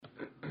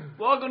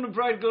Welcome to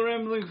Practical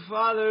Rambling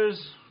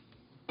Fathers.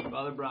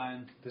 Father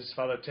Brian. This is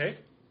Father Tay.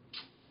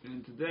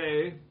 And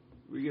today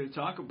we're going to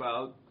talk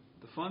about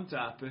the fun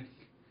topic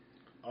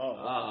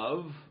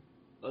of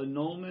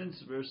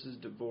annulments versus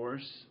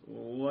divorce.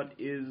 What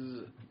is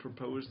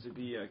proposed to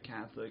be a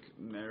Catholic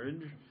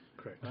marriage?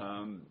 Correct.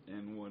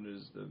 And what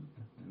is the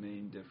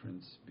main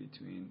difference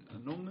between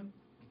annulment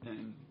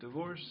and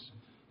divorce?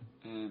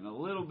 And a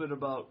little bit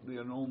about the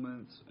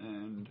annulments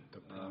and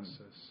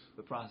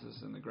the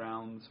process and the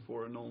grounds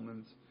for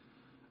annulments.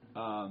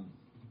 And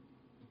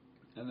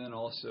then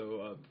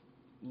also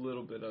a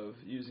little bit of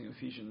using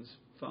Ephesians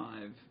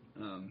 5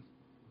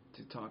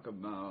 to talk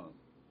about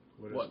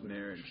what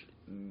marriage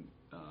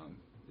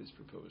is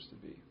proposed to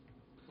be.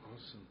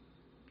 Awesome.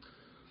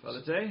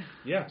 Father Tay?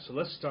 Yeah, so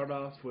let's start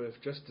off with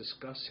just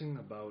discussing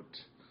about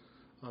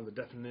the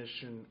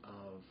definition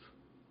of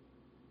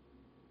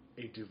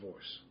a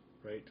divorce,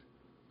 right?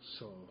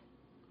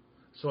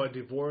 So a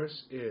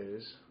divorce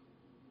is,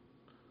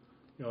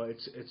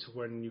 it's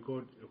when you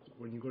go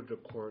to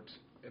court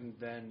and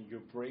then you're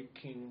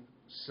breaking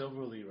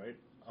civilly, right,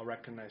 a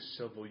recognized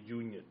civil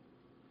union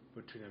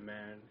between a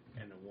man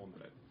and a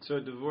woman. So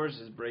a divorce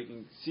is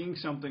seeing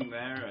something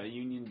there, a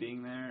union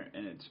being there,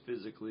 and it's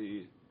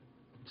physically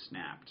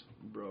snapped,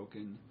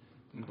 broken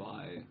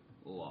by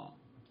law.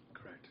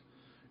 Correct.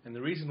 And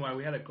the reason why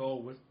we had to go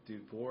with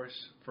divorce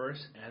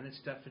first and its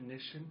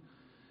definition,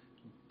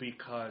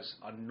 because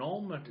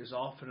annulment is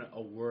often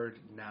a word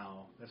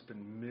now that's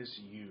been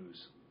misused.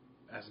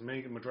 As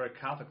majority of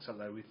Catholics are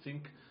that we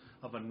think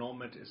of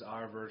annulment as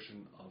our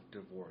version of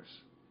divorce,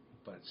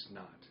 but it's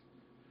not.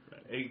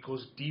 Right. It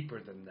goes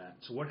deeper than that.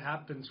 So what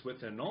happens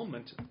with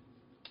annulment,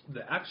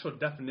 the actual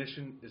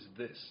definition is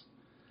this.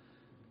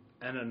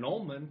 An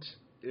annulment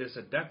is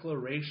a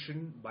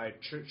declaration by a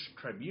church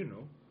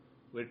tribunal,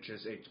 which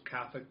is a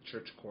Catholic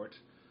church court,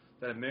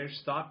 that a marriage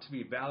thought to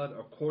be valid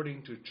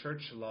according to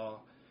church law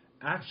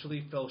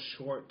actually fell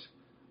short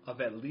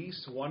of at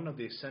least one of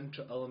the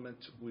essential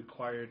elements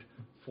required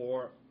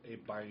for a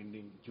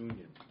binding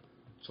union.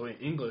 So in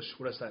English,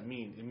 what does that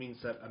mean? It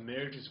means that a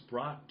marriage is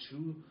brought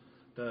to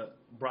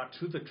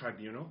the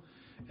tribunal,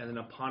 and then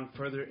upon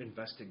further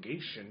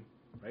investigation,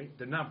 right,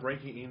 they're not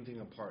breaking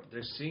anything apart.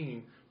 They're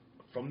seeing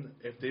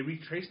if they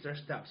retrace their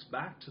steps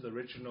back to the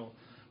original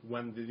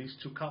when these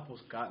two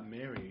couples got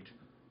married,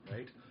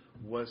 right?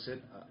 Was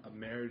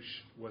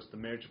the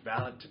marriage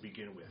valid to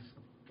begin with?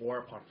 Or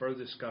upon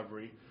further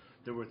discovery,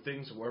 there were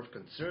things that were of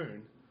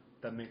concern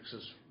that makes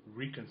us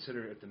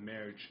reconsider if the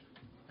marriage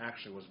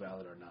actually was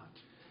valid or not.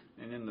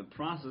 And in the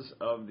process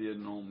of the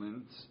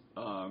annulment,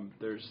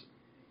 there's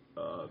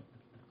a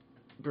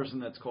person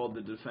that's called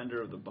the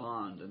defender of the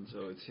bond, and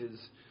so it's his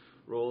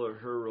role or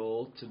her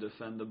role to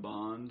defend the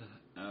bond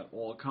at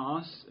all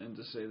costs and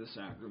to say the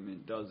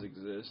sacrament does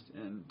exist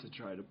and to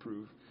try to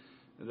prove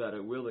that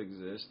it will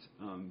exist,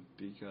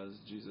 because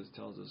Jesus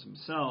tells us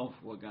himself,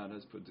 what God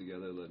has put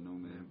together, let no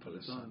man put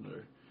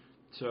asunder.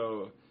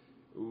 So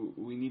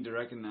we need to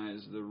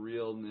recognize the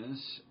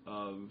realness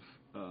of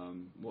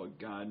what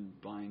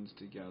God binds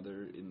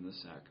together in the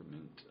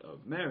sacrament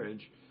of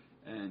marriage.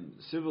 And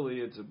civilly,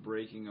 it's a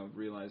breaking of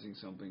realizing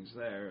something's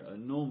there.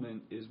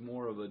 Annulment is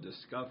more of a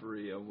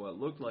discovery of what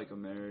looked like a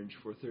marriage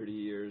for 30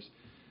 years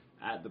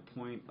at the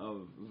point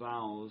of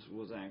vows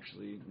was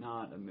actually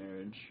not a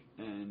marriage,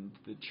 and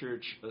the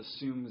church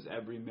assumes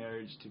every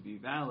marriage to be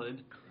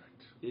valid.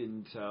 Correct.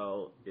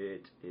 Until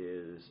it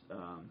is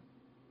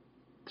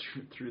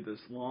through this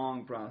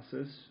long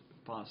process,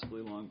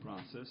 possibly long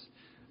process,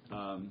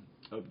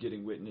 of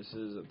getting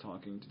witnesses, of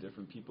talking to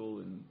different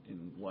people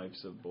in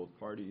lives of both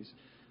parties,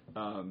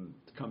 to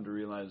come to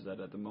realize that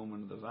at the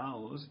moment of the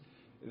vows,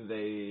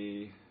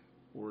 they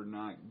were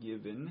not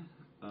given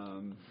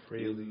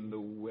in the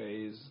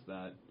ways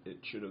that it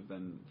should have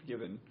been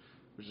given,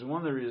 which is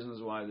one of the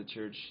reasons why the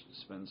church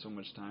spends so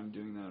much time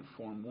doing that at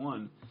Form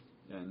 1,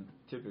 and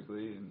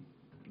typically, in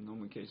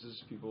normal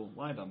cases, people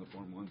lied on the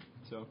Form 1.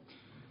 So,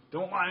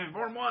 don't lie in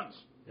Form 1s!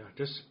 Yeah,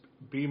 just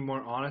be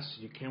more honest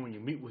as you can when you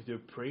meet with your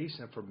priest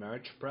and for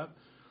marriage prep.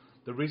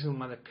 The reason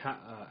why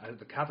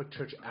the Catholic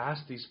Church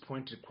asks these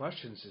pointed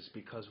questions is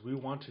because we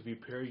want to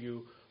prepare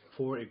you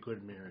for a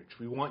good marriage.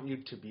 We want you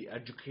to be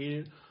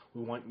educated.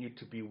 We want you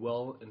to be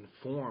well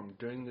informed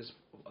during this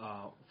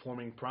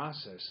forming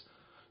process,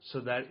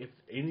 so that if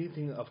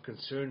anything of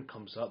concern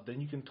comes up,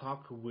 then you can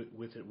talk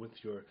with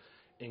your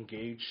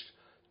engaged,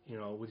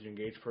 with your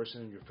engaged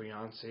person, your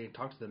fiance, and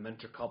talk to the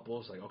mentor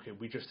couples. Like, okay,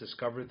 we just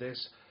discovered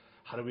this.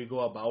 How do we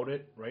go about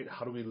it? Right?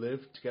 How do we live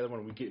together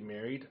when we get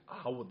married?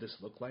 How would this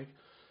look like?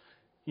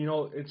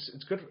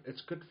 It's good.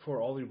 It's good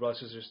for all the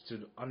brothers and sisters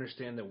to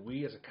understand that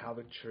we as a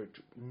Catholic Church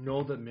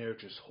know that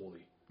marriage is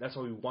holy. That's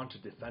why we want to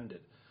defend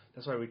it.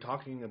 That's why we're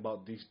talking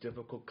about these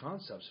difficult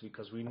concepts,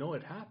 because we know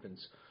it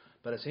happens.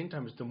 But at the same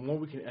time, the more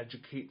we can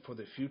educate for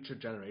the future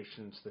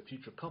generations, the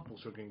future couples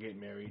who are going to get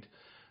married,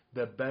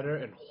 the better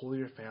and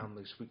holier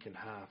families we can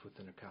have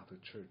within a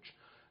Catholic Church.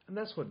 And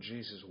that's what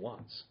Jesus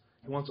wants.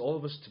 He wants all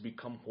of us to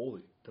become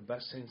holy, the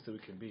best saints that we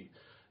can be,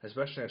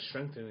 especially as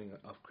strengthening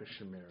of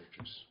Christian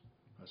marriages.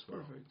 as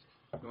well. Perfect.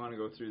 You want to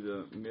go through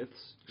the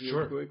myths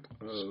Sure. real quick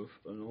of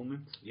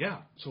annulment?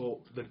 Yeah.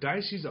 So the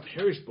Diocese of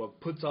Harrisburg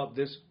puts out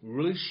this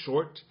really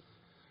short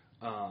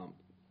 12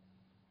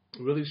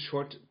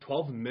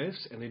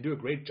 myths, and they do a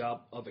great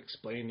job of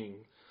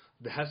explaining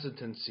the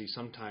hesitancy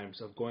sometimes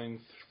of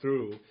going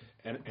through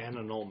an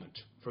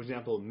annulment. For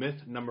example,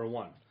 myth number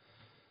 1.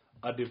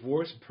 A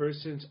divorced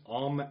person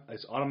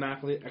is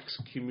automatically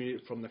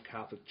excommunicated from the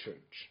Catholic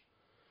Church.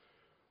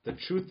 The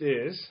truth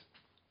is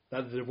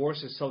that the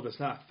divorce itself does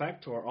not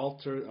affect or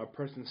alter a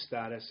person's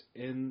status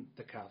in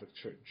the Catholic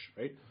Church,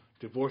 right?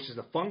 Divorce is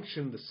a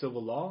function of the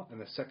civil law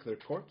and the secular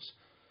courts,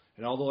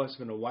 and although it's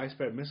been a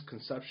widespread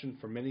misconception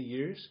for many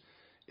years,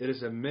 it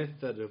is a myth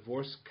that a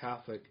divorced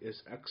Catholic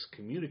is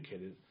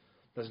excommunicated,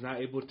 that is not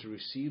able to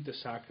receive the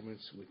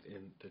sacraments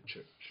within the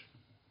Church.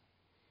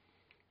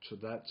 So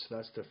that's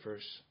the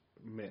first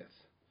myth.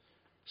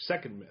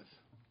 Second myth.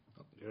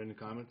 Oh, do you have any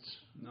comments?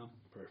 No.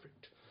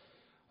 Perfect.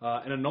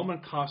 An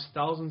annulment costs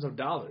thousands of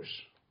dollars.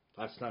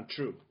 That's not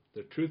true.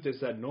 The truth is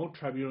that no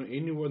tribunal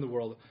anywhere in the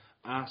world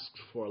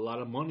asks for a lot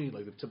of money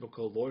like the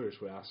typical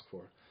lawyers would ask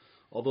for.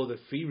 Although the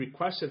fee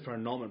requested for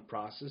annulment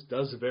process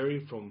does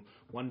vary from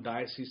one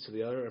diocese to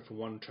the other and from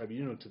one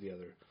tribunal to the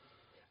other.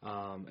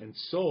 And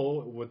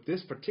so, with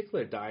this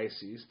particular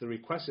diocese, the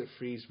requested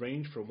fees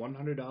range from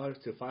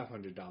 $100 to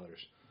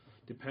 $500,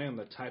 depending on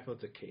the type of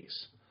the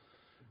case.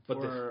 But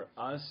for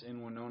us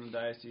in Winona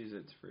Diocese,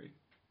 it's free.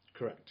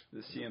 Correct.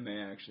 The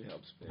CMA actually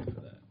helps pay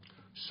for that.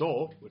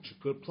 So, which is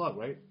a good plug,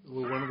 right?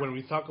 When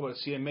we talk about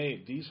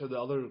CMA, these are the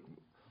other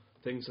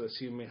things that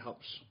the CMA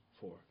helps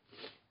for.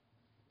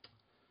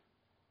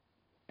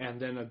 And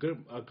then a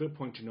good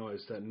point to know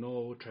is that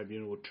no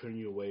tribunal will turn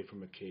you away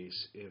from a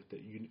case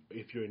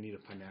if you're in need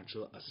of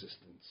financial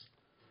assistance.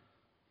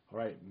 All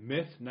right,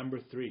 myth number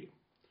 3.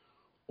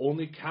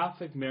 Only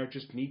Catholic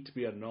marriages need to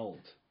be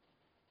annulled.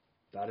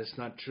 That is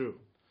not true.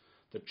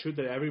 The truth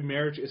that every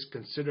marriage is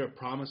considered a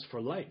promise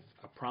for life,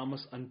 a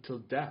promise until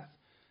death.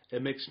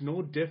 It makes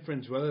no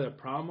difference whether the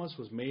promise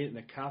was made in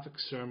a Catholic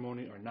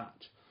ceremony or not.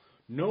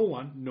 No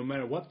one, no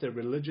matter what their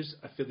religious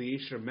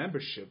affiliation or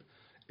membership,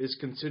 is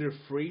considered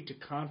free to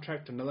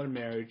contract another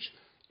marriage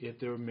if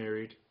they were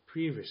married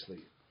previously.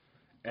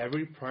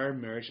 Every prior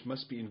marriage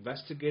must be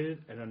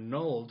investigated and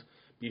annulled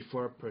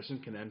before a person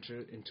can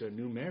enter into a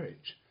new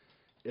marriage.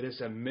 It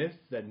is a myth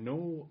that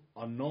no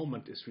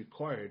annulment is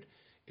required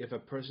if a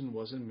person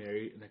wasn't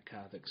married in a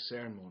Catholic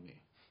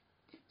ceremony.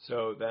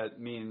 So that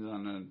means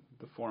on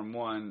the Form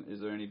 1, is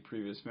there any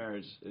previous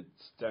marriage? It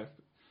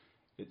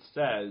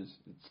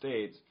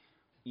states,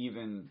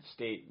 even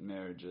state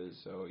marriages.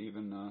 So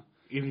even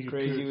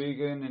Crazy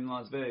Weekend in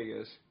Las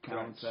Vegas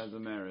counts as a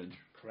marriage.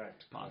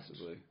 Correct.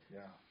 Possibly.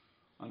 Yeah.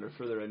 Under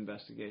further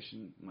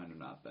investigation, might have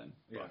not been.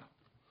 Yeah.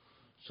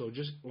 So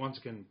just once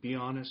again, be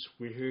honest.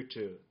 We're here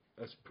to,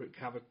 as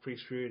Catholic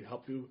priests, we're here to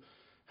help you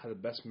have the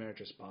best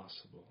marriage as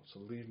possible. So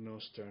leave no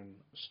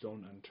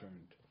stone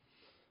unturned.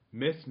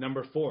 Myth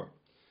number 4.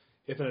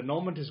 If an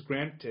annulment is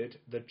granted,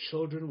 the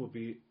children will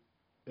be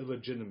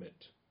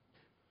illegitimate.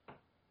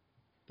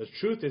 The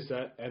truth is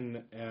that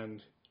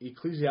an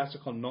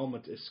ecclesiastical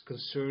annulment is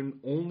concerned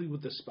only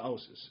with the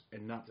spouses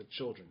and not the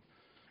children.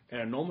 An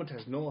annulment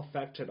has no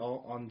effect at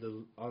all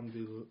on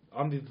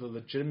the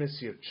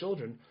legitimacy of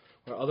children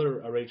or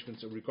other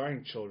arrangements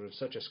regarding children,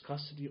 such as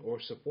custody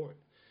or support.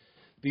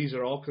 These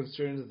are all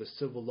concerns of the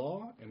civil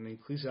law, and an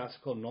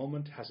ecclesiastical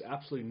annulment has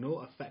absolutely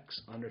no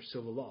effects under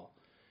civil law.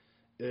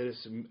 It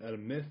is a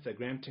myth that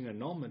granting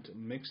annulment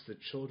makes the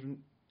children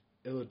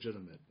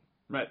illegitimate.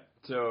 Right.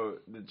 So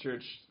the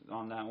church,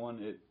 on that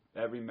one,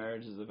 every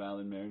marriage is a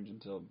valid marriage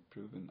until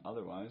proven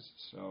otherwise.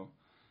 So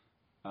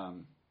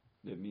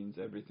it means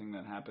everything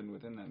that happened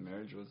within that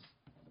marriage was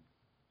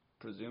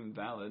presumed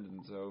valid,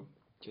 and so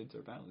kids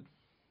are valid.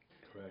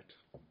 Correct.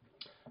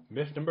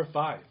 Myth number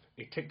 5.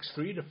 It takes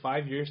 3 to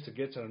 5 years to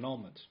get an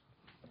annulment.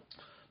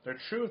 The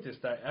truth is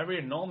that every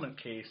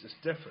annulment case is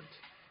different,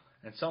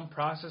 and some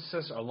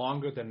processes are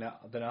longer than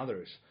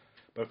others.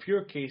 But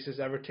fewer cases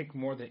ever take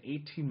more than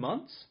 18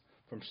 months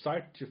from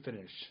start to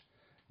finish.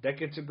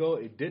 Decades ago,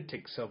 it did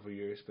take several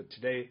years, but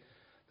today,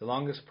 the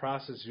longest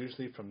process is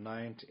usually from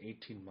 9 to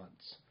 18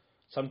 months.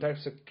 Some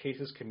types of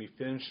cases can be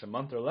finished a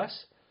month or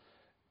less,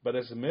 but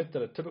there's a myth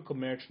that a typical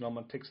marriage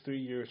annulment takes 3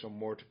 years or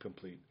more to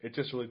complete. It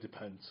just really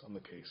depends on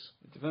the case.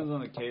 It depends on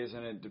the case,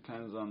 and it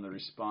depends on the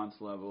response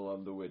level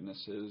of the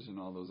witnesses and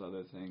all those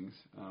other things.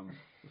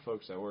 The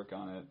folks that work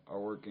on it are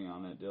working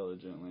on it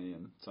diligently,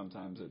 and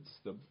sometimes it's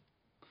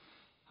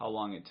how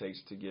long it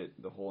takes to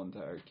get the whole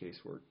entire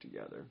case worked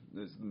together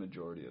is the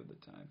majority of the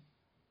time.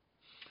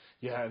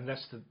 Yeah, and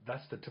that's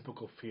the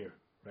typical fear,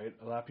 right?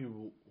 A lot of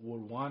people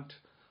would want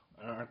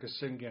are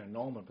considering getting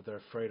annulment, but they're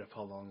afraid of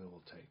how long it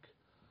will take.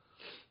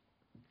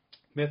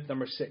 Myth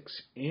number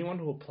 6. Anyone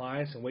who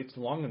applies and waits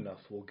long enough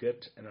will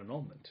get an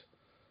annulment.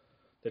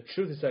 The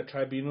truth is that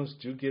tribunals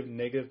do give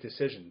negative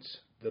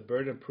decisions. The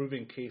burden of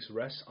proving case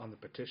rests on the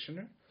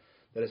petitioner,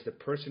 that is the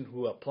person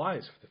who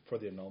applies for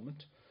the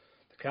annulment.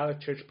 The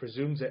Catholic Church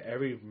presumes that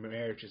every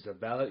marriage is a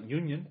valid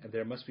union and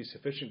there must be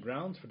sufficient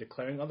grounds for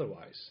declaring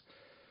otherwise.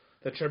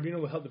 The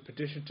tribunal will help the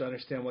petitioner to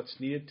understand what's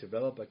needed to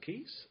develop a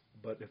case,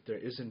 but if there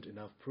isn't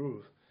enough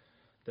proof,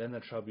 then the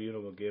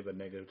tribunal will give a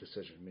negative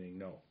decision, meaning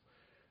no.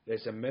 It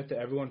is a myth that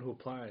everyone who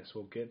applies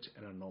will get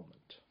an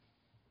annulment.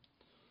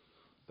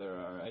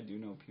 I do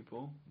know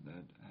people that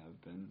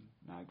have been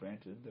not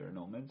granted their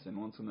annulments, and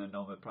once the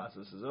annulment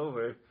process is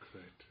over,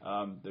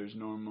 there's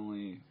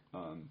normally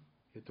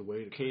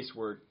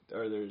casework,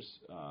 or there's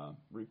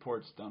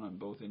reports done on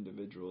both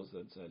individuals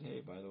that said,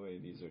 hey, by the way,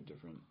 these are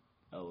different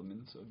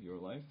elements of your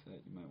life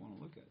that you might want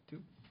to look at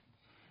too.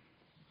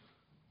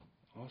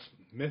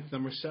 Awesome. Myth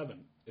number 7.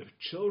 If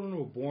children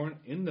were born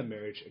in the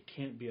marriage, it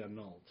can't be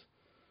annulled.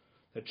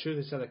 The truth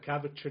is that the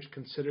Catholic Church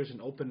considers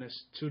an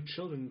openness to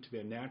children to be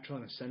a natural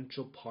and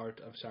essential part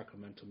of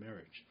sacramental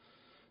marriage.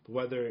 But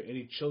whether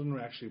any children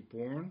were actually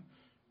born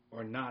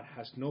or not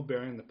has no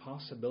bearing on the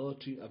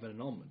possibility of an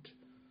annulment.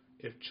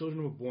 If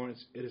children were born,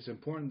 it is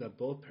important that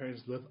both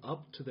parents live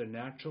up to their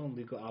natural and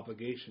legal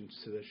obligations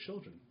to their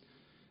children.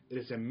 It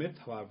is a myth,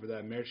 however, that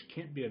a marriage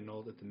can't be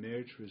annulled if the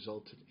marriage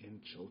resulted in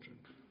children.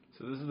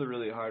 So this is the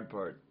really hard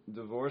part.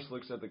 Divorce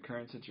looks at the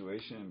current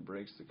situation and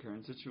breaks the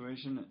current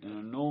situation. An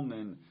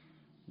annulment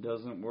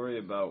doesn't worry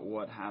about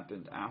what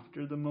happened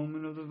after the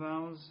moment of the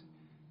vows.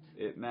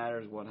 It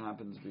matters what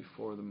happens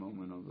before the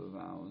moment of the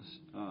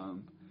vows.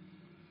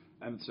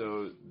 And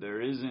so there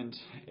isn't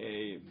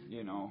a,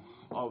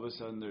 all of a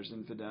sudden there's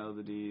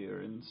infidelity,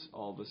 or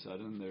all of a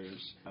sudden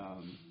there's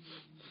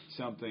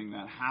something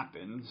that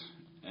happens,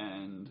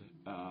 and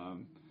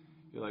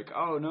you're like,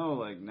 oh no,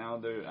 like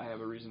now I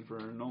have a reason for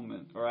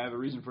annulment, or I have a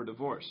reason for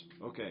divorce.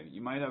 Okay,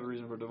 you might have a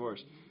reason for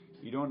divorce.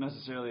 You don't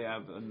necessarily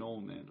have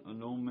annulment.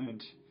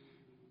 Annulment,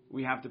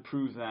 we have to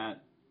prove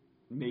that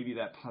maybe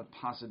that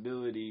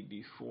possibility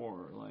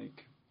before,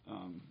 like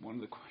one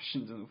of the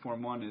questions in the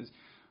Form 1 is,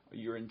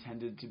 you're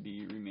intended to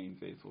remain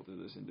faithful to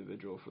this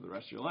individual for the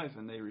rest of your life,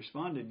 and they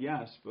responded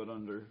yes, but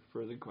under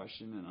further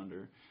question and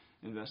under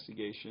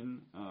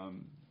investigation,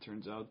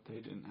 turns out they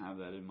didn't have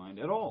that in mind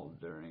at all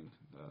during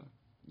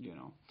the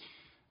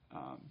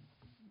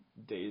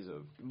days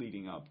of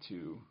leading up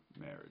to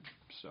marriage.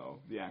 So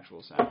the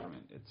actual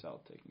sacrament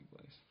itself taking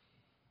place.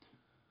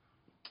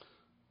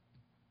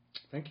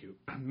 Thank you.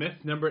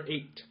 Myth number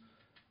 8.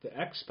 The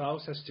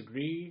ex-spouse has to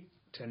agree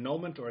to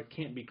annulment or it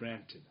can't be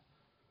granted.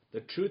 The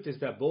truth is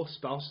that both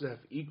spouses have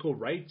equal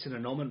rights in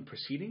annulment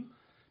proceeding,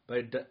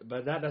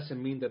 but that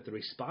doesn't mean that the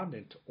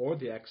respondent or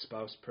the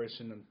ex-spouse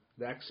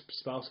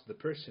of the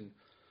person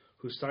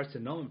who starts the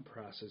annulment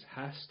process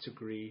has to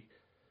agree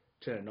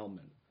to an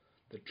annulment.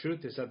 The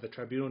truth is that the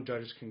tribunal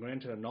judges can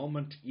grant an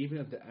annulment even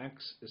if the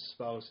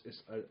ex-spouse is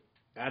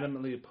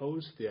adamantly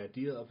opposed to the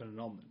idea of an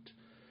annulment.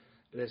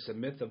 It is a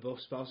myth that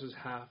both spouses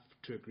have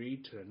to agree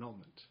to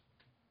annulment.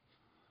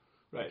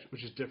 Right.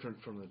 Which is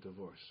different from the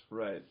divorce.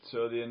 Right.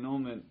 So the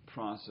annulment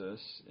process,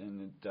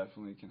 and it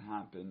definitely can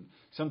happen.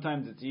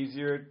 Sometimes it's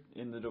easier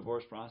in the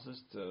divorce process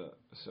to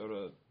sort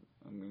of,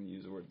 I'm going to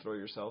use the word, throw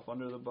yourself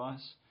under the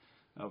bus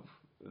of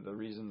the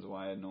reasons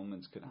why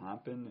annulments could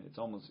happen. It's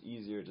almost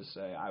easier to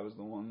say, I was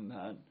the one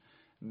that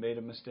made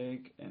a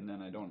mistake, and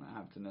then I don't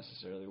have to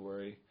necessarily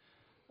worry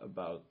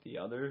about the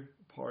other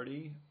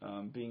party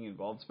being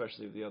involved,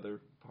 especially if the other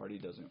party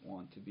doesn't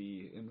want to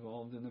be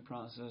involved in the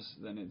process.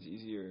 Then it's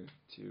easier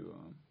to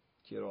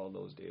get all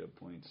those data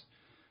points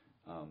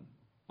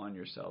on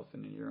yourself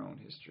and in your own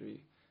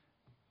history.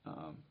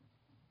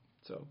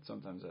 So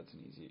sometimes that's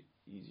an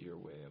easier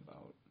way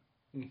about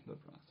the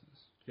process.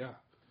 Yeah.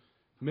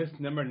 Myth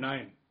number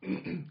 9.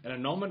 An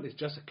annulment is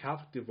just a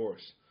Catholic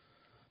divorce.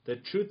 The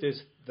truth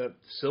is that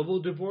civil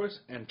divorce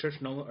and church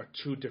annulment are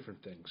two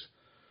different things.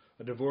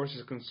 A divorce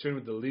is concerned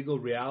with the legal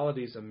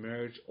realities of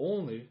marriage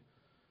only,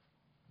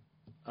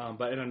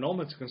 but an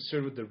annulment is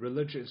concerned with the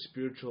religious and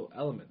spiritual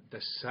element,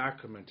 the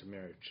sacrament of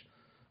marriage.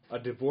 A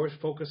divorce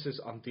focuses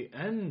on the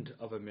end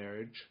of a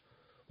marriage,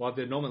 while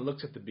the annulment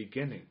looks at the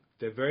beginning,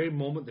 the very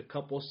moment the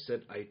couple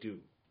said, I do.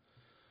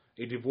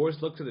 A divorce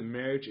looks at the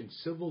marriage in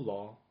civil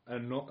law,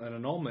 and an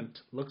annulment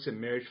looks at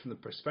marriage from the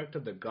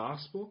perspective of the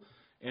gospel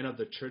and of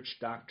the church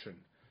doctrine.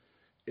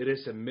 It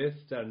is a myth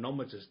that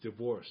annulment is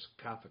divorce,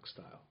 Catholic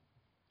style.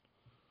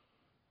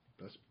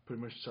 That's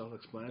pretty much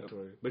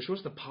self-explanatory. Yep. But it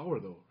shows the power,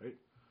 though, right?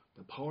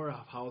 The power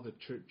of how the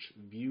church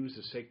views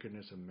the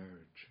sacredness of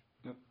marriage.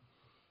 Yep.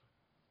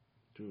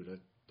 Dude,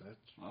 that's...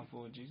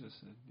 awful what Jesus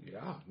said.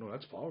 Yeah, no,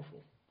 that's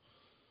powerful.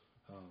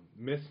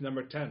 Myth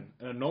number 10.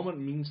 An annulment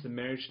means the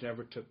marriage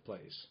never took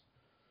place.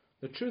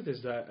 The truth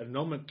is that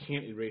annulment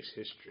can't erase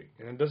history,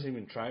 and it doesn't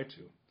even try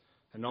to.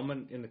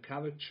 Annulment in the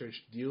Catholic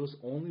Church deals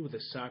only with the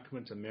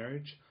sacrament of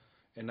marriage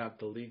and not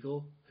the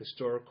legal,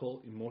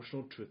 historical,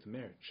 emotional truth of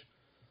marriage.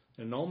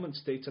 Annulment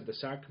states that the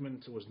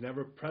sacrament was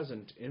never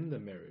present in the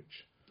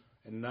marriage,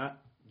 and not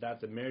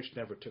that the marriage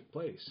never took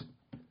place.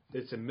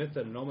 It's a myth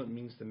that annulment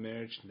means the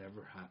marriage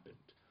never happened.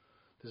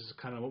 This is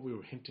kind of what we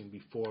were hinting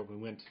before we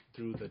went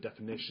through the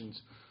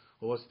definitions.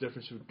 Well, what's the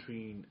difference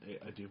between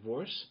a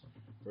divorce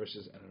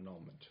versus an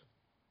annulment?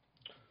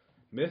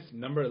 Myth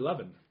number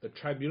 11. The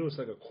tribunal is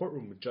like a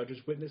courtroom with judges,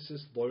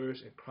 witnesses,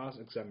 lawyers, and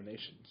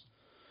cross-examinations.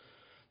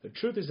 The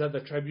truth is that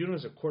the tribunal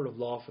is a court of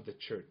law for the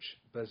church,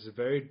 but it's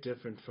very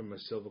different from a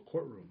civil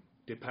courtroom.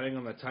 Depending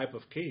on the type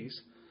of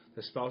case,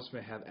 the spouse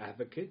may have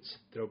advocates.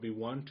 There will be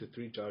 1 to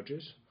 3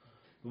 judges,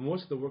 but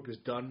most of the work is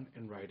done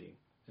in writing.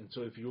 And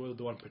so if you were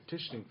the one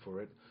petitioning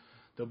for it,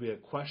 there'll be a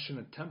question,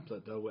 a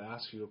template that will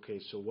ask you, okay,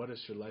 so what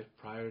is your life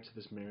prior to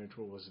this marriage?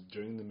 What was it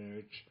during the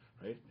marriage,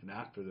 right? And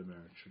after the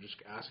marriage. We're just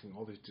asking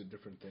all these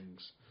different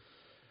things.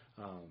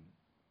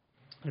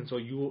 And so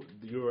you're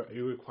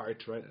required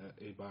to write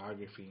a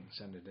biography and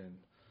send it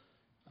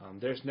in.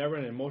 There's never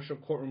an emotional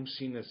courtroom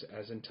scene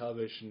as in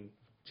television,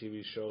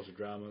 TV shows, or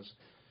dramas.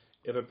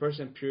 If a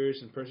person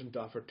appears in person to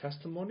offer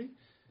testimony,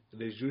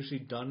 it is usually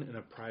done in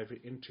a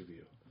private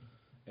interview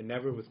and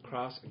never with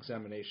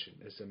cross-examination.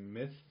 It's a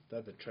myth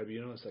that the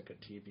tribunal is like a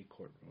TV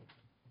courtroom.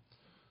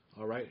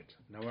 All right,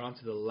 now we're on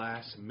to the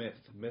last myth,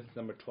 myth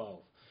number 12.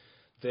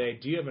 The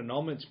idea of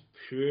annulment is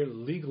pure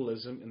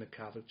legalism in the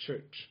Catholic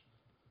Church.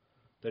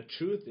 The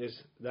truth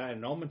is that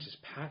annulment is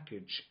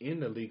packaged in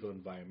the legal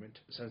environment,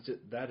 since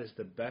that is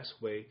the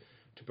best way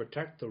to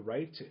protect the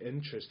right to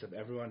interest of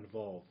everyone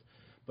involved.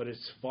 But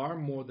it's far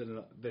more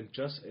than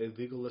just a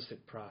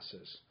legalistic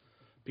process.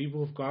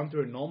 People who've gone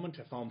through annulment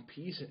have found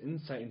peace and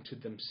insight into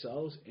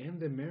themselves and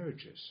their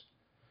marriages.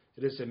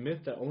 It is a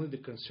myth that only the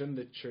concern of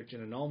the church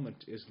in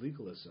annulment is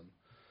legalism.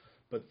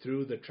 But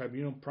through the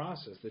tribunal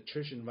process, the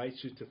church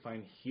invites you to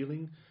find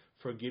healing,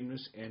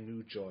 forgiveness, and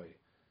new joy.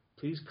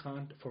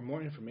 For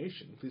more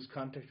information, please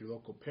contact your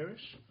local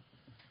parish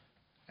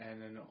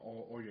and then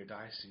or your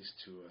diocese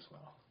too as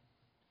well.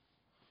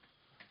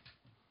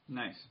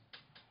 Nice.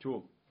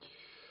 Cool.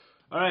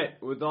 All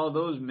right, with all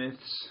those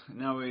myths,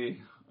 now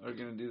we are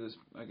going to do this,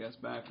 I guess,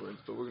 backwards,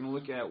 but we're going to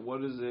look at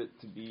what is it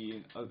to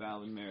be a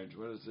valid marriage?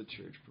 What does the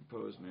church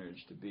propose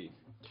marriage to be?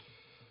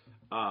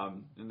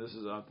 And this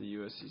is off the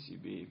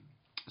USCCB.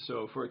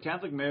 So for a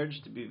Catholic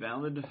marriage to be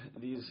valid,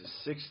 these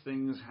 6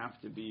 things have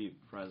to be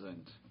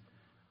present.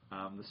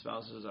 The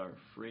spouses are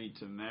free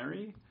to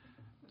marry.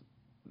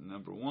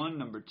 Number 1.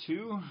 Number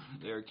 2,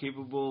 they are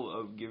capable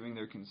of giving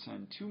their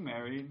consent to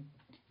marry.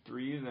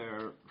 3,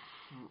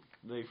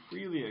 they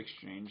freely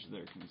exchange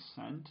their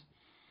consent.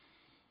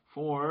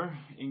 4,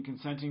 in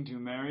consenting to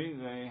marry,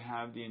 they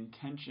have the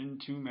intention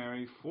to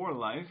marry for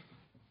life,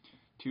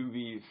 to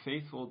be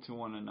faithful to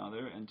one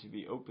another, and to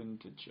be open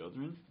to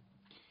children.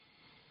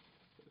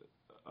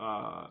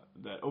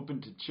 That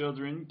open to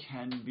children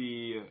can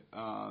be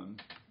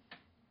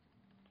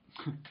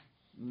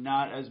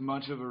not as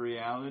much of a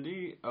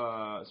reality,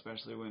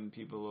 especially when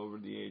people over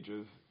the age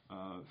of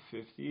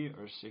 50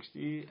 or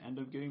 60 end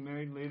up getting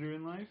married later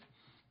in life.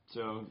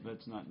 So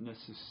that's not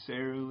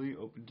necessarily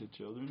open to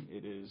children.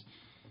 It is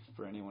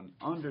for anyone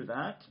under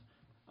that.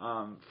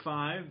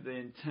 5, they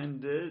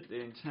intend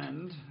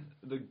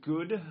the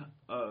good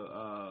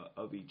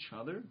of each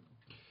other.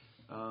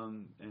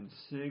 And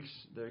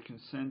 6, their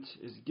consent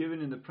is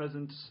given in the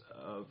presence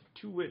of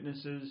 2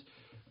 witnesses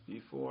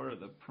before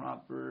the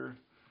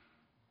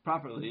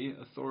properly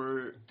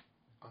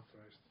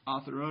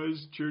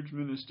authorized church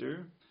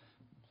minister.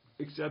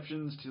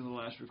 Exceptions to the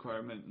last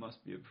requirement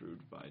must be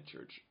approved by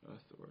church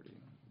authority.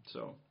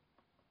 So,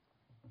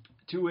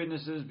 2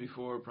 witnesses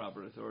before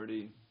proper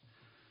authority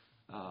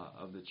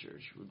of the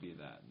church would be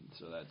that. And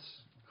so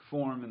that's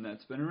form, and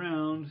that's been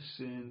around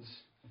since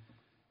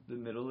the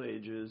Middle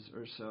Ages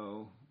or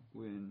so,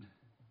 when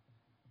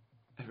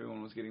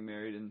everyone was getting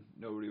married and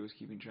nobody was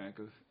keeping track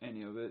of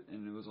any of it,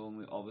 and it was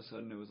only all of a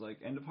sudden it was like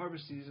end of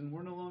harvest season,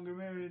 we're no longer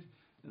married,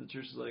 and the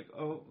church is like,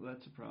 oh,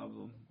 that's a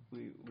problem.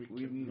 We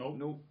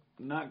nope,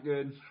 not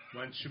good.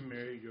 Once you're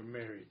married, you're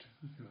married.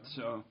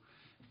 So,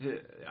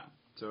 yeah,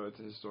 so it's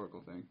a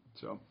historical thing.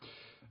 So,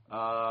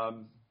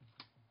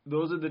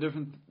 those are the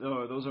different.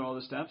 Those are all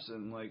the steps,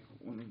 and like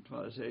when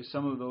Father say,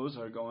 some of those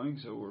are going.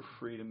 So we're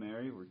free to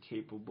marry. We're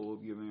capable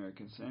of giving our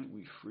consent.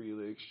 We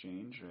freely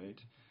exchange, right?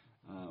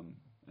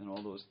 And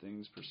all those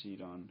things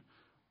proceed on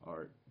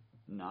our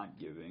not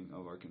giving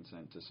of our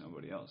consent to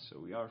somebody else. So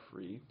we are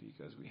free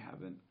because we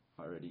haven't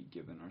already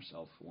given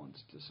ourselves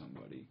once to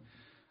somebody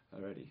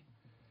already.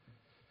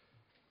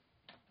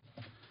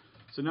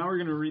 So now we're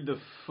going to read the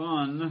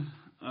fun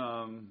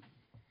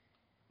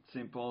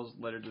St. Paul's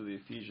letter to the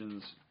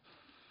Ephesians,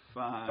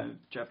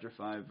 chapter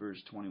 5,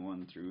 verse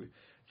 21 through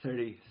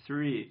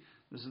 33.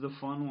 This is the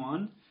fun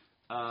one.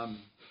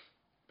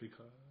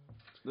 Because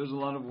there's a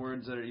lot of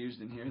words that are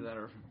used in here that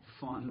are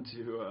fun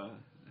to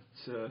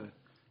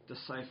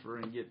decipher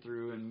and get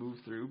through and move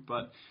through.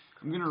 But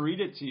I'm going to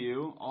read it to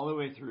you all the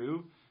way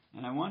through,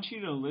 and I want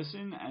you to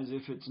listen as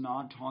if it's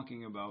not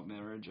talking about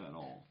marriage at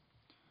all.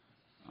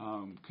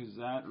 Because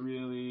that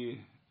really,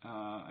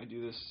 I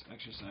do this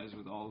exercise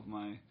with all of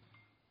my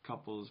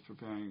couples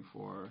preparing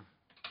for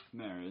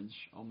marriage,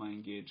 all my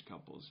engaged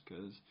couples,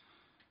 because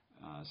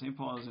St.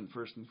 Paul isn't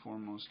first and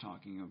foremost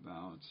talking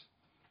about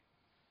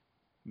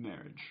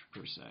marriage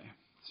per se.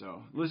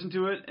 So listen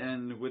to it,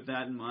 and with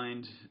that in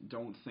mind,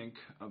 don't think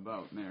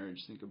about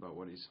marriage. Think about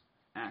what he's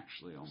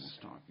actually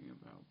almost talking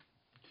about.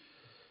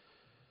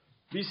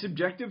 Be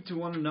subjective to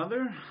one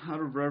another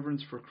out of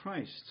reverence for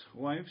Christ.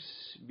 Wives,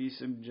 be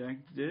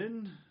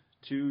subjected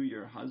to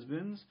your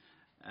husbands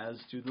as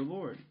to the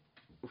Lord.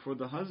 For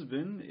the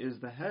husband is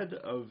the head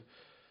of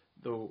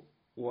the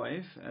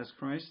wife, as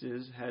Christ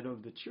is head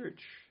of the church,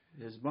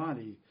 his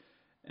body,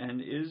 and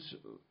is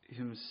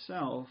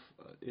himself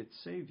its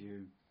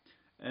Savior.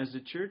 As the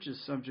church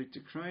is subject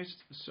to Christ,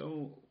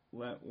 so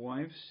let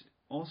wives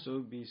also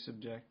be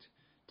subject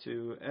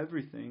to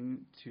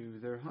everything to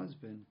their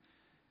husband.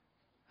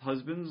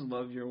 Husbands,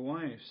 love your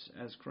wives,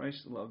 as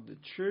Christ loved the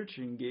church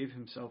and gave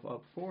himself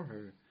up for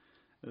her,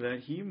 that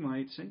he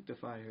might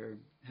sanctify her,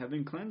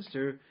 having cleansed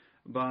her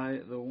by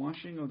the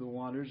washing of the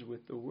waters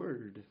with the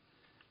word,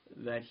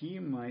 that he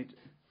might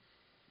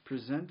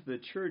present the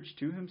church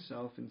to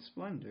himself in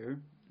splendor,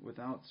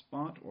 without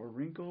spot or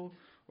wrinkle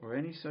or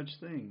any such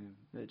thing,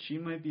 that she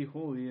might be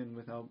holy and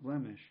without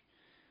blemish.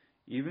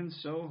 Even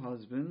so,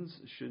 husbands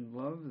should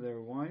love their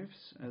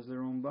wives as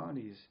their own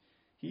bodies.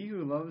 He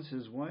who loves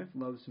his wife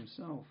loves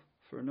himself.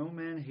 For no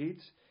man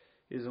hates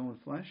his own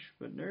flesh,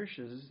 but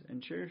nourishes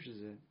and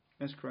cherishes it,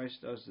 as Christ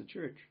does the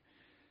church,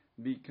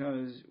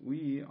 because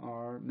we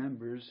are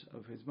members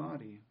of his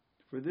body.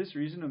 For this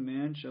reason a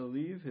man shall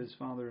leave his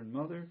father and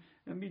mother,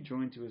 and be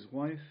joined to his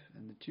wife,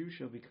 and the two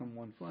shall become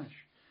one flesh.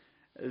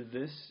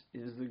 This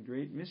is the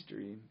great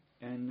mystery,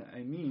 and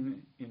I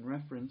mean in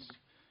reference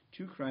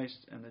to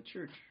Christ and the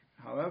church.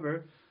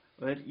 However,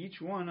 let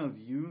each one of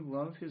you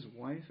love his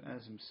wife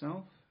as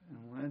himself,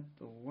 and let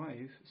the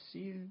wife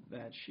see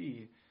that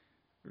she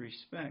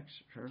respects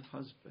her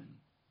husband.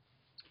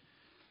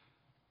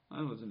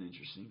 That was an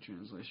interesting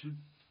translation.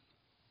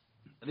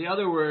 The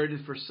other word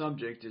for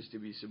subject is to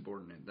be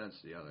subordinate. That's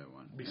the other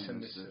one. Be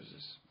submissive.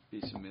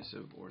 Be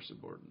submissive or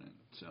subordinate.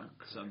 So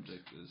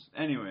subject is...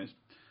 Anyways,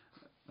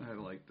 I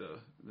like the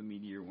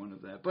meatier one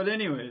of that. But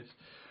anyways,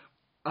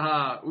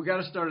 we got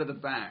to start at the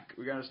back.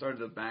 We got to start at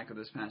the back of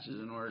this passage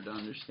in order to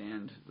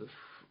understand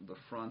the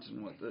front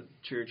and what the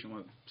church and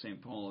what St.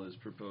 Paul is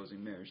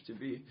proposing marriage to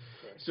be.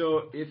 Right.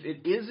 So if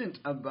it isn't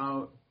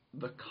about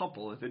the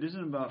couple, if it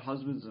isn't about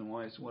husbands and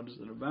wives, what is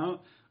it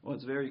about? Well,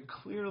 it's very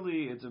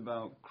clearly it's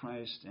about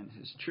Christ and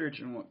his church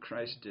and what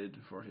Christ did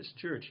for his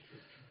church.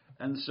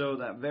 And so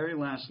that very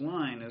last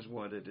line is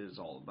what it is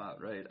all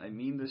about, right? I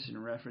mean this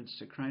in reference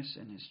to Christ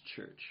and his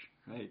church,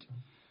 right?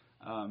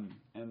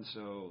 And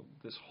so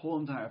this whole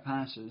entire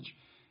passage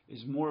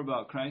is more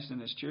about Christ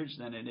and his church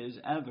than it is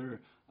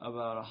ever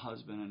about a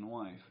husband and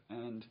wife.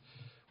 And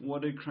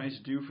what did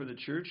Christ do for the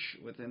church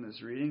within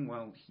this reading?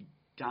 Well, he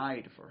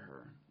died for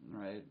her,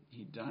 right?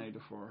 He died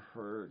for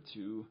her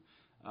to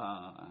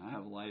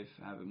have life,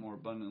 have it more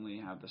abundantly,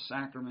 have the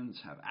sacraments,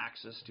 have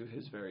access to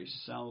his very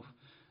self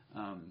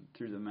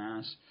through the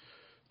Mass,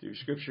 through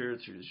Scripture,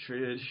 through the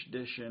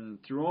tradition,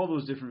 through all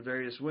those different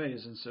various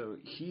ways. And so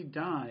he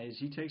dies,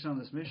 he takes on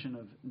this mission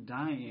of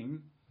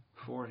dying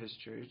for his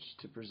church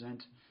to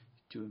present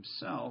to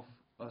himself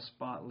a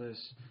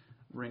spotless,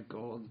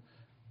 wrinkled,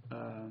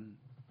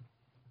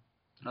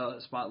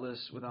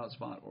 spotless, without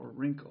spot or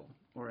wrinkle,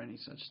 or any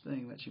such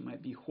thing, that she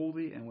might be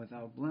holy and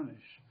without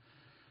blemish.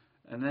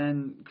 And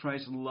then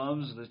Christ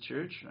loves the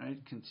church, right?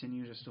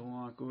 Continues to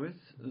walk with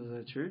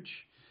the church.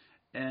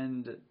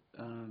 And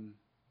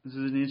this is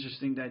an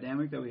interesting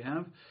dynamic that we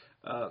have.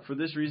 For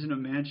this reason, a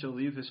man shall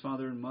leave his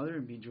father and mother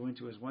and be joined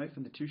to his wife,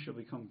 and the two shall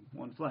become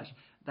one flesh.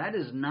 That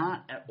is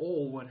not at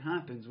all what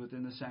happens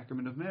within the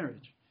sacrament of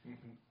marriage.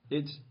 Mm-hmm.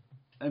 It's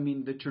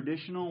the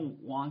traditional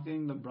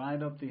walking the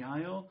bride up the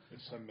aisle,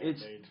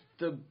 it's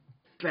the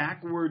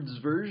backwards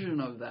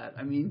version of that.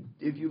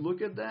 If you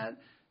look at that,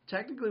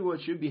 technically what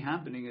should be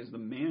happening is the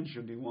man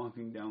should be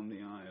walking down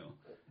the aisle.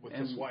 With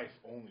his wife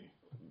only.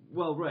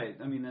 Well, right.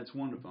 That's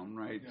one of them,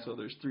 right? Yeah. So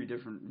there's three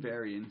different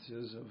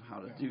variances of how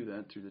to do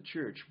that through the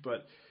church.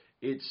 But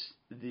it's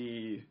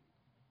the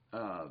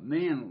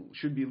man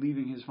should be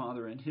leaving his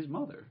father and his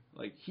mother.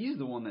 Like, he's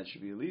the one that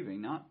should be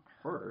leaving, not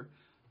her.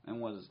 And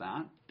what is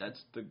that?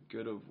 That's the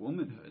good of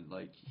womanhood.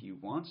 Like, he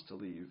wants to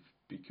leave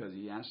because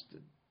he has to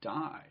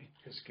die.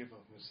 He has to give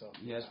of himself.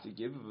 He has to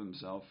give of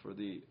himself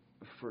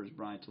for his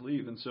bride to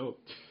leave. And so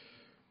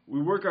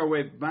we work our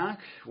way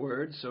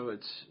backward. So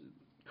it's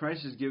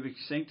Christ is giving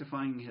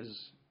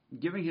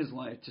his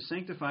life to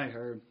sanctify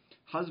her.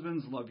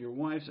 Husbands, love your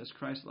wives as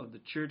Christ loved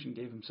the church and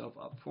gave himself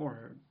up for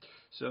her.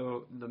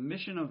 So the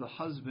mission of the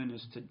husband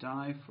is to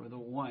die for the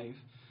wife,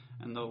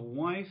 and the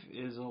wife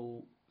is a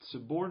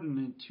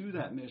subordinate to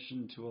that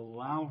mission to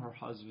allow her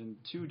husband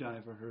to die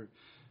for her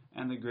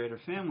and the greater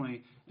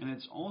family. And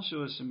it's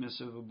also a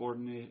submissive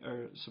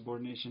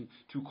subordination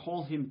to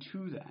call him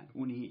to that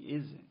when he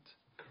isn't.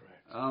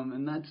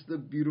 And that's the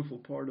beautiful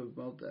part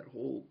about that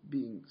whole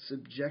being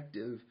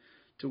subjective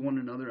to one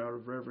another out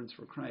of reverence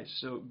for Christ.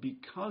 So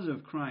because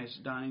of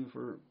Christ dying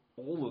for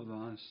all of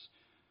us,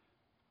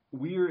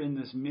 we're in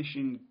this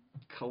mission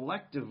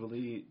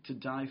collectively to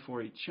die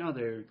for each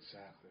other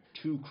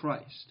to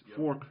Christ,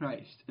 for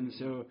Christ. And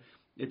so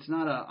It's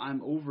not a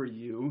I'm over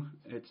you.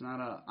 It's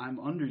not a I'm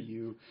under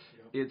you.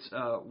 Yep. It's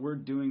we're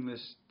doing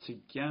this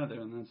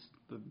together, and that's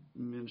the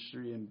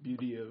ministry and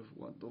beauty of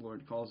what the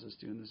Lord calls us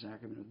to in the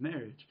sacrament of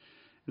marriage.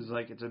 It's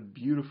like it's a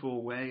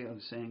beautiful way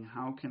of saying,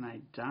 how can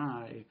I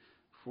die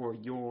for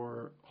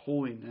your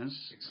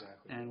holiness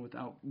Exactly. and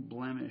without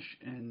blemish,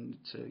 and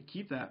to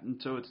keep that.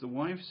 And so it's the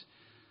wife's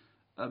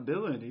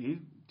ability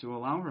to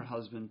allow her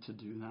husband to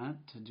do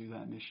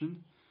that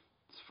mission.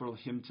 It's for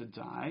him to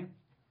die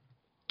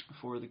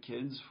for the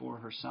kids, for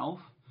herself.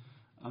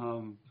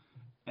 And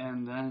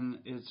then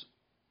it's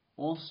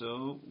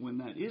also, when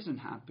that isn't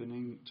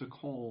happening, to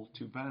call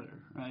to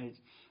better, right?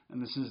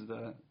 And this is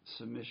the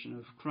submission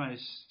of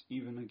Christ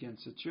even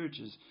against the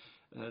churches.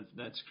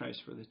 That's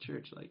Christ for the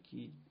church. Like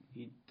he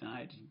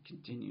died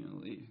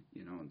continually,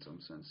 in some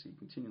sense. He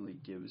continually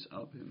gives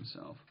up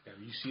himself. Yeah,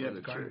 you see for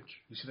that the church.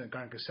 You see that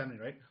Garden of Gethsemane,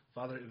 right?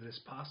 Father, if it is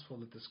possible,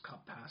 let this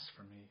cup pass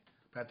from me.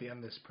 But at the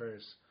end of this prayer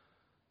is,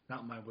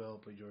 not my will,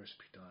 but yours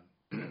be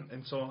done.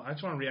 And so I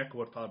just want to react to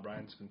what Father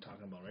Brian's been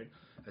talking about, right?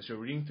 As you're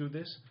reading through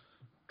this,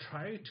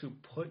 try to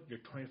put your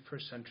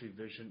 21st century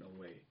vision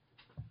away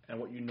and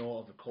what you know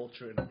of the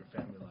culture and of your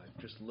family life.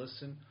 Just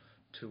listen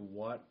to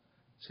what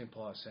St.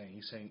 Paul is saying.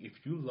 He's saying, if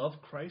you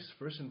love Christ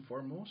first and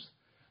foremost,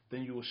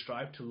 then you will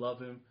strive to love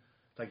him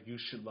like you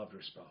should love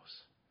your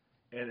spouse.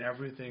 And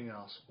everything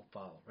else will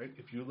follow, right?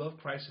 If you love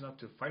Christ enough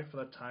to fight for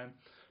that time,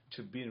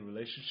 to be in a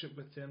relationship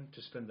with him,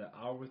 to spend the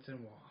hour with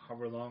him, or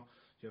however long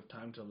you have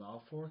time to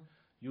allow for,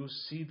 you'll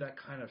see that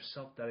kind of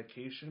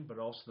self-dedication, but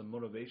also the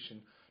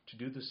motivation to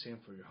do the same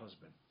for your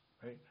husband,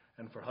 right?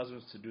 And for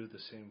husbands to do the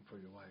same for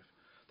your wife.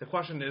 The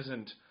question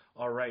isn't,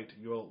 all right,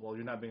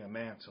 you're not being a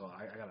man, so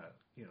I gotta,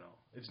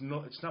 it's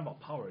not about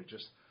power. It's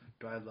just,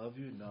 do I love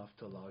you enough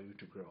to allow you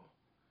to grow?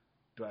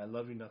 Do I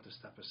love you enough to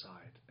step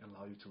aside and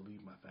allow you to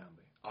lead my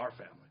family, our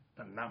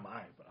family, not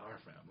mine, but our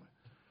family?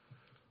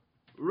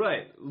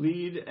 Right,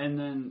 lead, and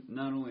then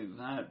not only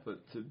that,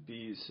 but to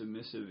be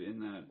submissive in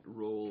that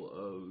role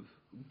of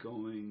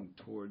going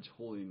towards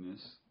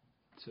holiness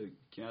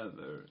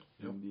together.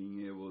 Yep. And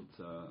being able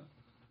to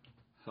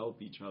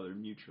help each other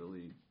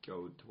mutually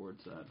go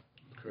towards that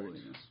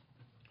holiness.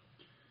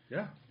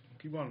 Yeah,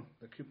 keep on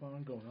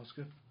going. That was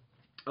good.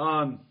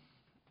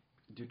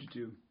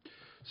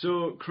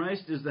 So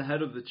Christ is the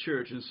head of the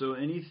church, and so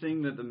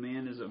anything that the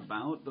man is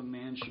about, the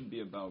man should be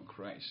about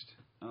Christ.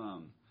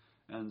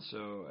 And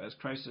so as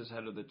Christ is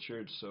head of the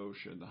church, so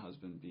should the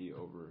husband be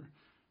over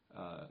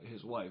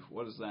his wife.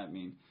 What does that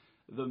mean?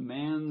 The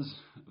man's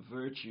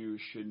virtue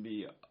should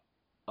be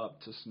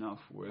up to snuff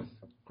with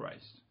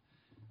Christ.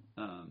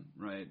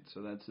 Right?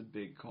 So that's a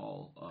big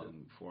call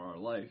for our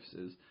lives,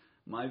 is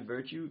my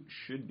virtue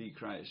should be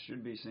Christ,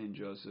 should be St.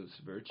 Joseph's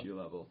virtue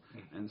level.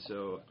 And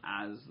so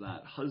as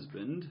that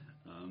husband,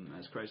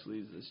 as Christ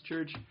leads this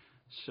church,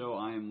 so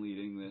I am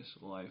leading this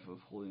life of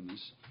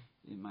holiness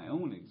in my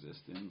own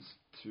existence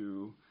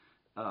to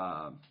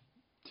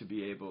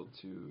be able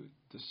to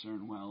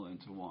discern well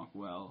and to walk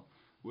well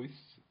with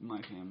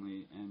my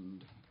family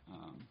and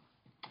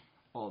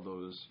all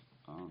those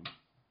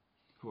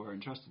who are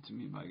entrusted to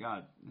me by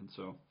God.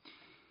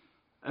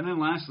 And then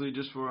lastly,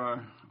 just for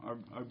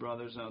our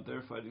brothers out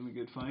there fighting the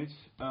good fight,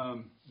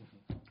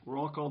 we're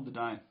all called to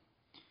die.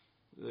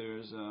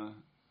 There's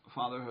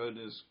fatherhood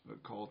is a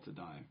call to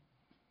die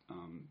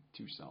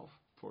to self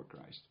for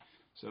Christ.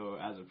 So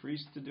as a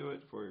priest to do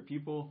it for your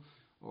people,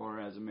 or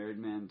as a married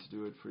man to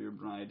do it for your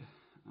bride,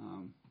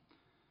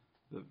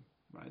 the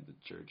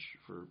church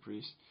for a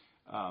priest,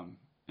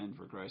 and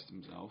for Christ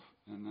himself,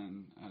 and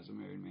then as a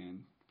married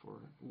man for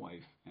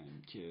wife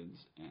and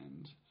kids,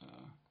 and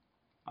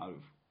out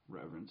of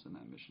reverence in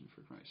that mission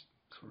for Christ.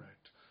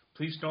 Correct.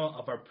 Please know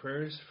of our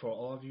prayers for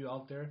all of you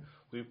out there.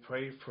 We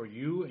pray for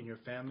you and your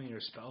family and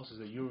your spouses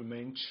that you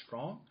remain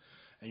strong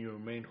and you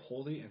remain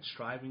holy and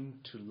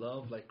striving to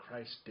love like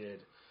Christ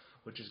did,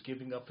 which is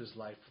giving up his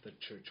life for the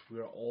church. We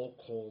are all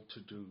called to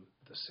do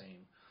the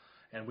same.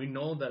 And we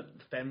know that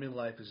family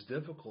life is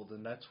difficult,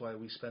 and that's why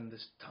we spend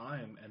this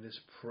time and this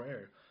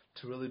prayer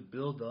to really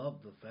build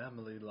up the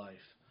family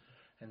life.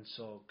 And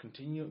so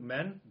continue.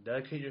 Men,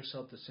 dedicate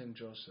yourself to St.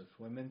 Joseph.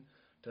 Women,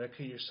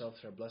 dedicate yourself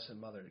to our Blessed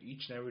Mother.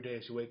 Each and every day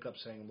as you wake up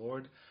saying,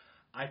 Lord,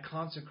 I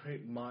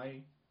consecrate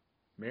my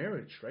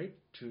marriage, right,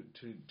 to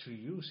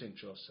you, St.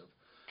 Joseph.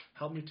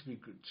 Help me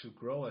to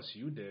grow as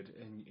you did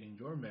in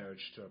your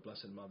marriage to our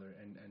Blessed Mother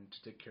and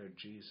to take care of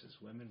Jesus.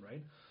 Women,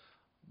 right?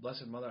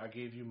 Blessed Mother, I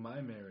gave you my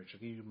marriage. I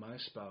gave you my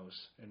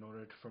spouse in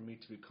order for me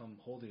to become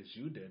holy as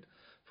you did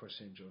for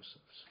St.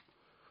 Joseph's.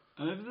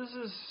 And if this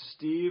is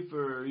steep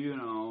or,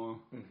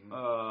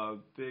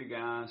 big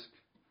ask,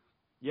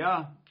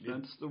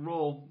 that's the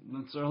role.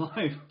 That's our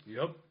life.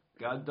 Yep.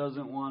 God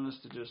doesn't want us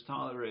to just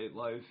tolerate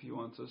life. He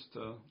wants us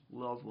to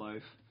love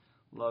life,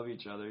 love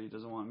each other. He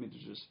doesn't want me to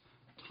just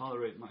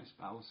tolerate my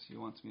spouse. He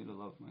wants me to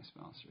love my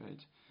spouse, right?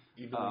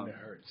 Even when it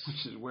hurts.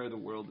 Which is where the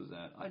world is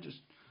at.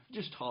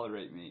 Just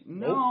tolerate me.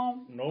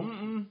 Nope.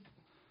 Mm-mm.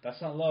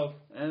 That's not love.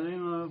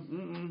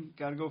 And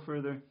gotta go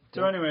further.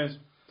 So anyways,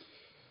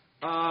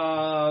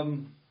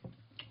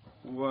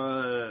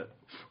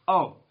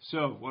 Oh,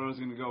 so what I was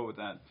going to go with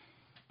that.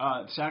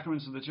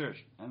 Sacraments of the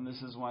church, and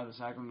this is why the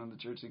sacrament of the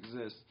church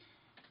exists.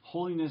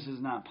 Holiness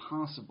is not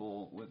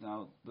possible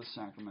without the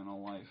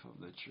sacramental life of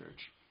the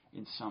church,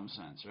 in some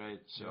sense, right?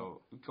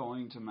 So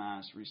going to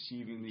Mass,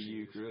 receiving the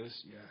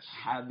Eucharist,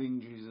 having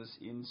Jesus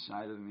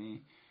inside of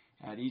me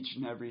at each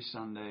and every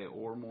Sunday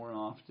or more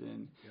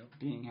often,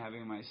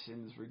 having my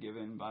sins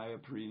forgiven by a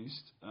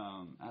priest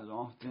as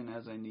often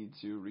as I need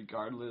to,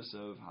 regardless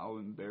of how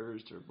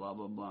embarrassed or blah,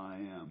 blah, blah I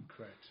am.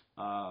 Correct.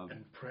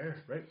 And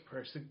prayer, right?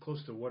 Prayer, stick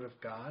close to the Word of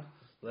God.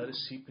 Let it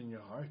seep in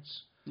your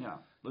hearts. Yeah,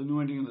 the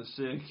anointing of the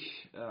sick,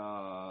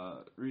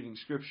 reading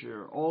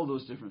Scripture, all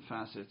those different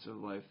facets of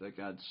life that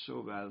God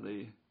so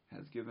badly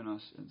has given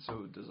us and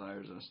so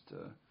desires us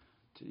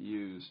to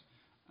use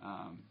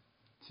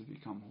to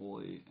become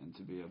holy and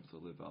to be able to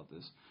live out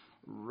this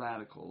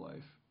radical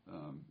life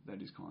that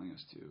He's calling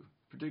us to,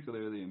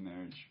 particularly in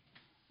marriage,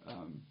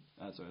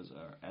 as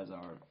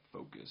our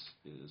focus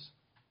is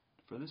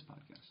for this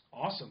podcast.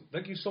 Awesome.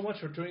 Thank you so much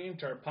for tuning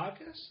into our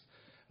podcast.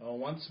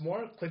 Once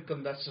more, click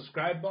on that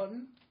subscribe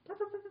button.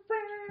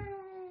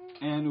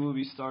 And we'll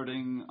be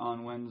starting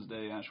on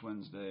Monday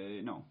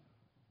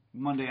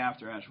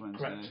after Ash Wednesday.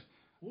 Correct.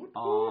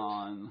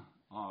 On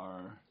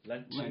our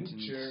Lenten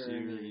journey.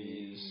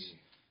 series,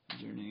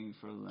 Journeying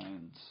for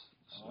Lent.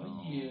 So,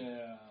 oh,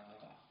 yeah.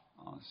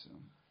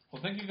 Awesome.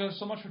 Well, thank you guys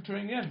so much for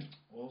tuning in.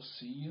 We'll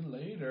see you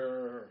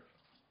later.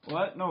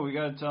 What? No, we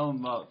got to tell them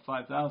about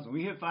 5,000.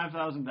 We hit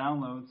 5,000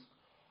 downloads.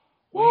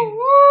 Woo!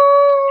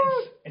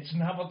 It's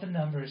not about the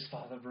numbers,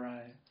 Father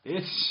Brian.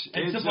 It's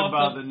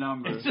about the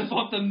numbers. It's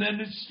about the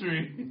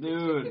ministry.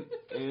 Dude,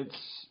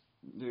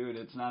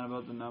 it's not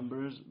about the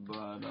numbers,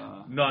 but...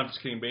 No, I'm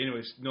just kidding. But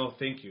anyways, no,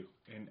 thank you.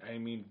 And I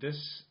mean,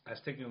 this has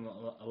taken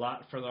a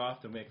lot further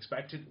off than we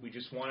expected. We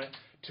just wanted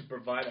to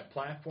provide a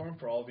platform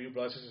for all of you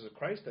brothers and sisters of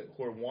Christ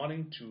who are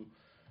wanting to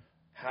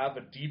have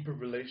a deeper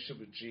relationship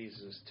with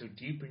Jesus, to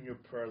deepen your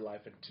prayer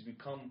life, and to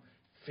become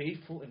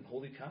faithful and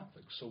holy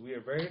Catholics. So we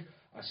are very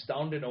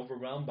astounded and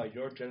overwhelmed by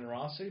your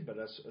generosity, but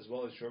as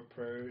well as your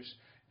prayers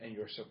and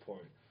your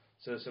support.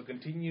 So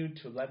continue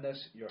to lend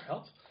us your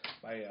help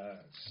by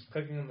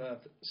clicking on the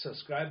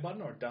subscribe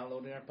button or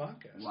downloading our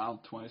podcast.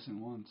 Wow, twice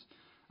and once.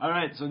 All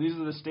right, so these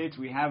are the states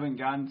we haven't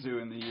gotten to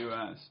in the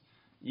U.S.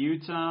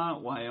 Utah,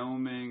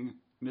 Wyoming,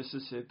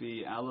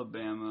 Mississippi,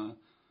 Alabama,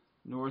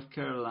 North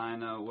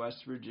Carolina,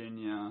 West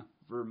Virginia,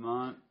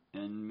 Vermont,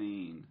 and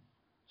Maine.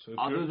 So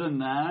other than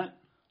that...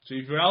 So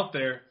if you're out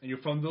there and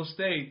you're from those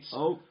states...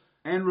 Oh,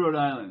 and Rhode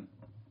Island.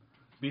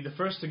 Be the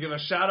first to give a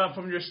shout-out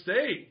from your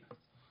state.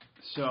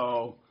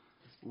 So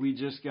we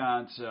just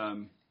got...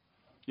 so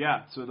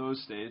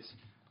those states...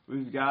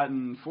 We've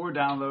gotten 4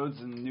 downloads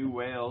in New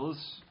Wales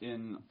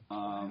in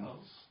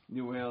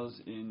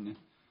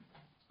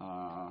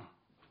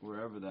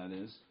wherever that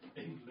is.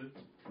 England.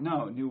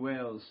 No, New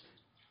Wales.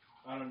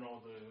 I don't know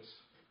what that is.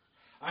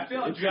 I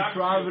feel it's a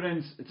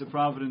Providence. It's a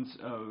Providence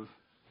of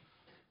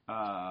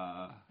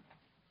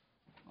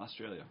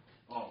Australia.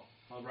 Oh,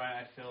 all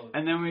right. I feel.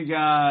 And then we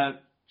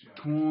got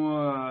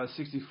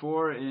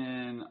 64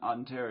 in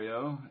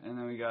Ontario, and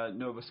then we got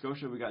Nova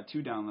Scotia. We got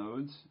 2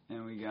 downloads,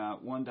 and we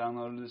got 1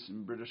 download of this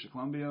in British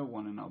Columbia,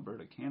 1 in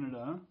Alberta,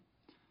 Canada,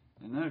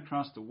 and then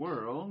across the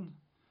world,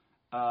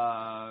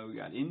 we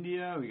got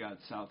India, we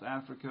got South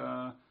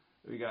Africa,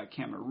 we got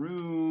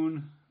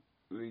Cameroon,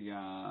 we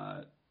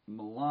got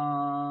Malaysia,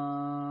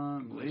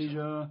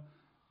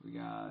 we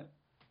got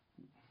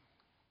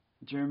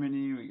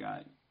Germany, we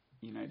got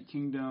United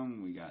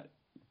Kingdom, we got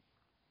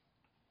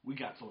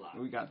a lot.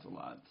 We got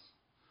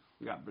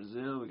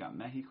Brazil. We got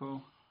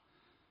Mexico.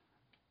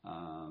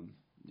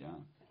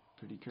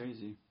 Pretty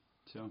crazy.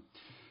 So,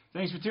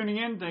 thanks for tuning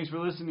in. Thanks for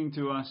listening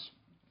to us.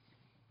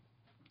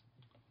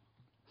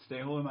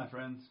 Stay holy, my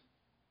friends.